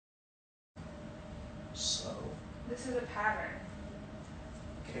to the pattern.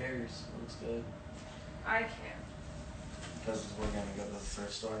 Who cares? It looks good. I can't. Because we're going to go to the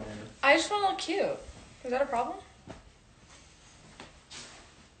thrift store later. I just want to look cute. Is that a problem?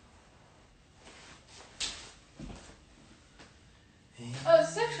 Oh,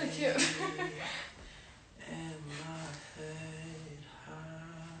 this is actually cute.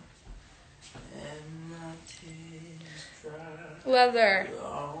 Leather.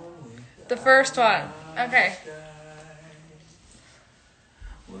 The first one. Okay.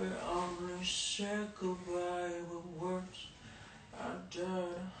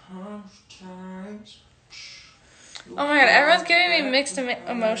 Oh my god, everyone's giving me mixed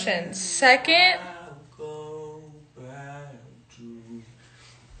emotions. Second. Oh!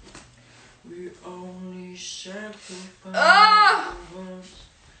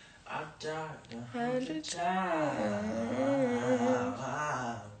 100 times.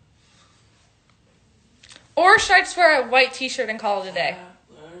 Or should I just wear a white t-shirt and call it a day?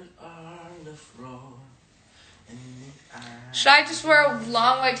 Should I just wear a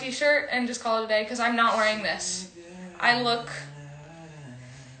long white t-shirt and just call it a day? Because I'm not wearing this. I look,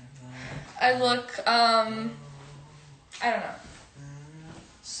 I don't know.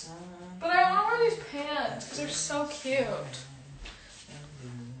 But I want to wear these pants because they're so cute.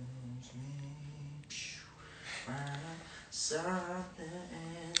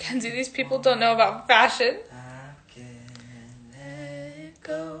 Kenzie, these people don't know about fashion.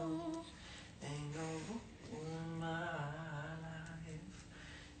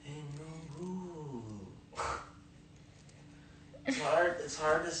 It's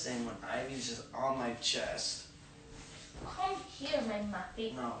hard to sing when Ivy's just on my chest. Come here, my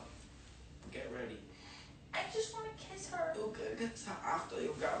muffy. No. Get ready. I just want to kiss her. Okay, that's after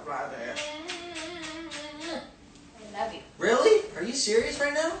you got right there. I love you. Really? Are you serious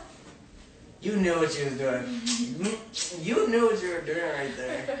right now? You knew what you was doing. You knew what you were doing right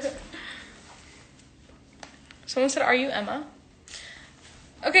there. Someone said, "Are you Emma?"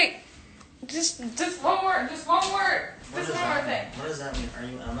 Okay, just one word. Just one word. Just one more thing. What does that mean? Are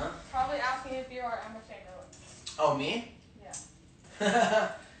you Emma? Probably asking if you are Emma Chamberlain. Oh, me? Yeah.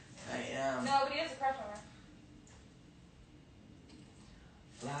 I am. No, but he has a crush on her.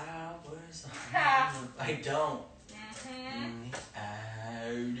 Flowers. I don't. I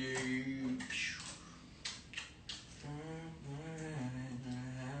do.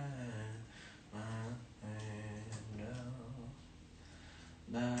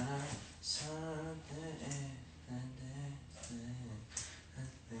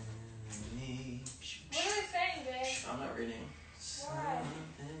 What are they saying, babe? I'm not reading. Why?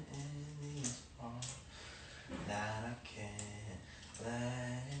 That I can't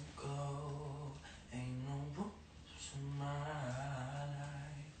let it go. Ain't no rules in my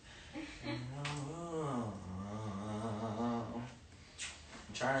life. Ain't no rules.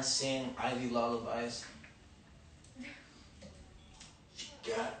 I'm trying to sing Ivy lullabies. She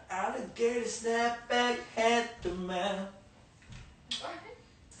got alligator snapback, had the mouth.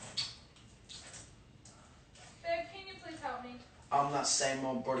 Babe, can you please help me? I'm not saying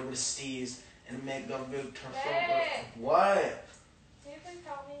more body with steez and make the big turn. Babe. What? Can you please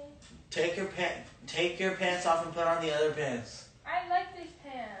help me? Take your pants off and put on the other pants. I like these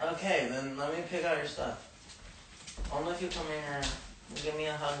pants. Okay, then let me pick out your stuff. Only if you come in here and give me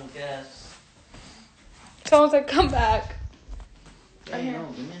a hug and kiss. Someone said, "Come back." Hey, no,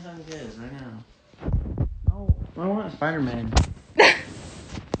 give me a hug and kiss right now. No, I want Spider-Man.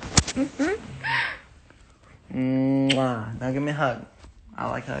 Mwah. Now give me a hug. I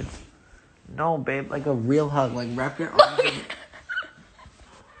like hugs. No, babe, like a real hug. Like wrap your arms in.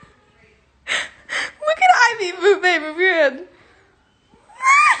 Look at Ivy, babe, move your head.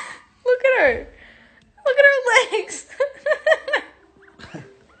 Look at her. Look at her legs.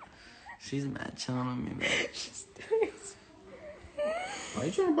 She's mad chilling on me, babe. She's doing it. Are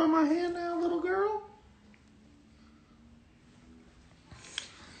you trying to bite my hand now, little girl?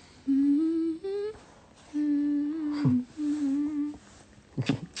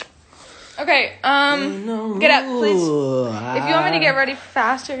 Okay, get up, please. If you want me to get ready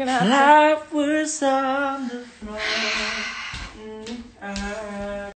fast, you're gonna have to. Flowers on the floor.